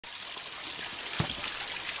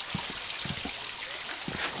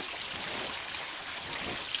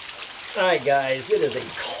Alright guys, it is a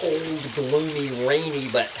cold, gloomy, rainy,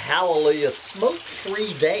 but hallelujah,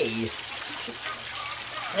 smoke-free day.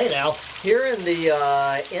 Hey now, here in the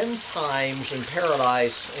end times in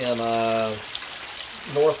paradise in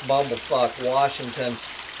North Bumblefuck, Washington,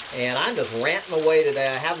 and I'm just ranting away today.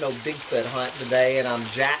 I have no Bigfoot hunt today, and I'm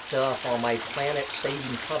jacked up on my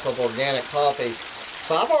planet-saving cup of organic coffee.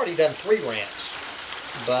 So I've already done 3 rants,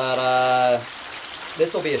 but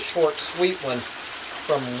this will be a short, sweet one.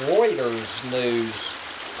 From Reuters News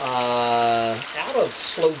out of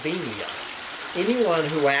Slovenia. Anyone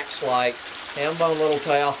who acts like ham-bone little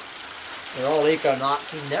tail, they're all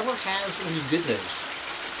eco-Nazi, never has any good news.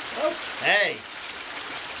 Okay.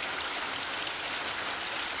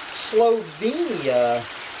 Slovenia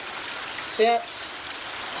sets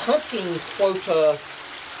hunting quota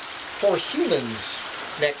for humans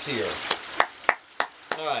next year.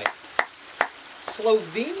 Alright.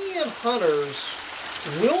 Slovenian hunters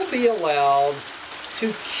will be allowed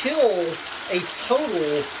to kill a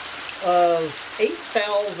total of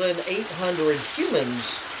 8,800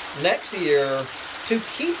 humans next year to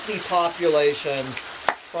keep the population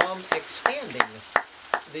from expanding.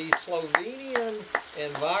 The Slovenian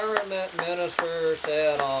Environment Minister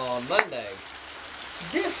said on Monday.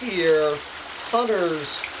 This year,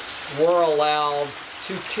 hunters were allowed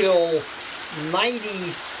to kill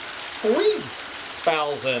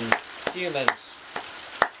 93,000 humans.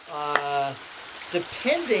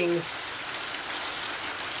 Depending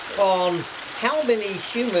on how many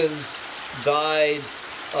humans died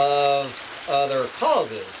of other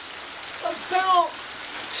causes. About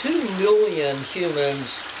 2 million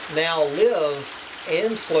humans now live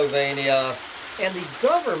in Slovenia, and the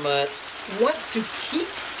government wants to keep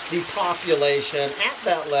the population at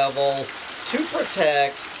that level to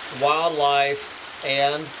protect wildlife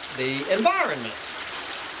and the environment.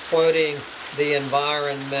 Quoting the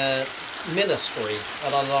Environment Ministry, I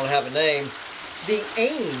don't have a name, the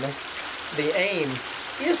aim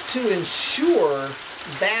is to ensure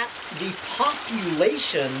that the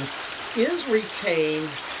population is retained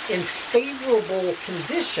in favorable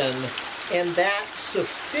condition and that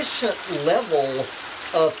sufficient level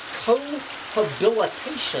of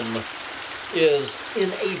cohabitation is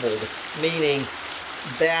enabled, meaning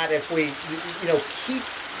that if we keep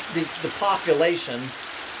the population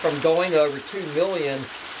from going over 2 million,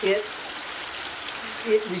 it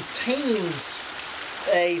retains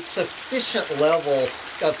a sufficient level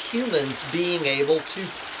of humans being able to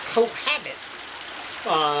cohabit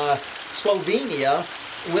Slovenia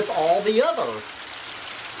with all the other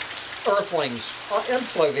earthlings in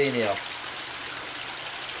Slovenia.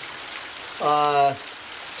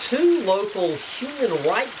 2 local human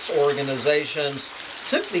rights organizations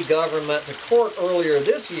took the government to court earlier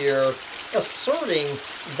this year, asserting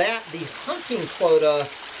that the hunting quota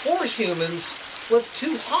for humans was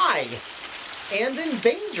too high and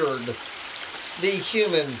endangered the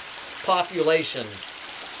human population.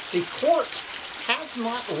 The court has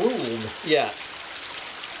not ruled yet.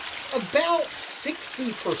 About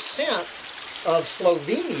 60% of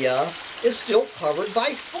Slovenia is still covered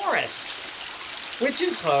by forest, which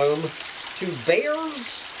is home to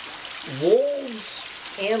bears, wolves,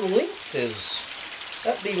 and lynxes.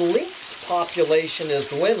 The lynx population is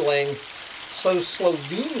dwindling, so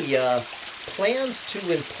Slovenia plans to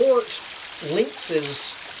import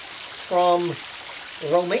lynxes from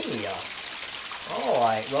Romania.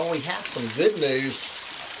 Alright, well, we have some good news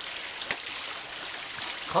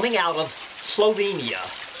coming out of Slovenia.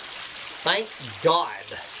 Thank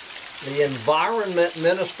God. The Environment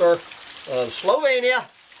Minister of Slovenia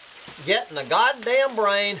getting a goddamn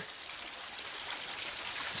brain,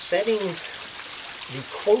 setting the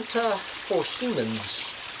quota for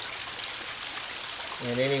humans.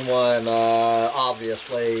 And anyone,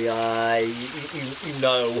 obviously, you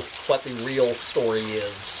know what the real story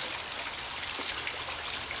is.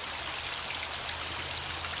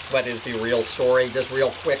 What is the real story? Just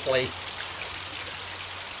real quickly.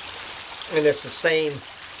 And it's the same,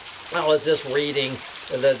 I was just reading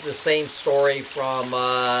the same story from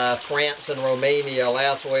France and Romania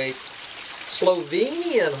last week.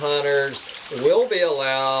 Slovenian hunters will be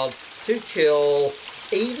allowed to kill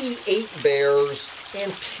 88 bears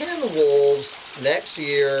and 10 wolves next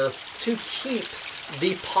year to keep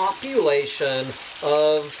the population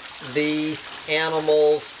of the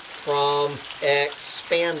animals from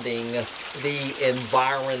expanding, the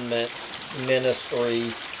Environment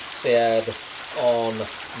Ministry said on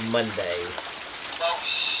Monday.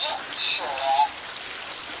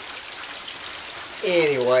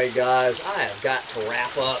 Anyway, guys, I have got to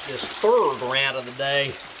wrap up this 3rd rant of the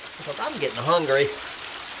day because I'm getting hungry.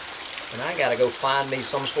 And I gotta go find me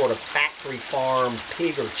some sort of factory farmed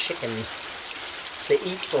pig or chicken to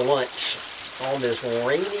eat for lunch on this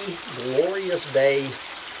rainy, glorious day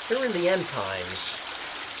here in the end times.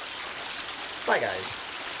 Bye, guys.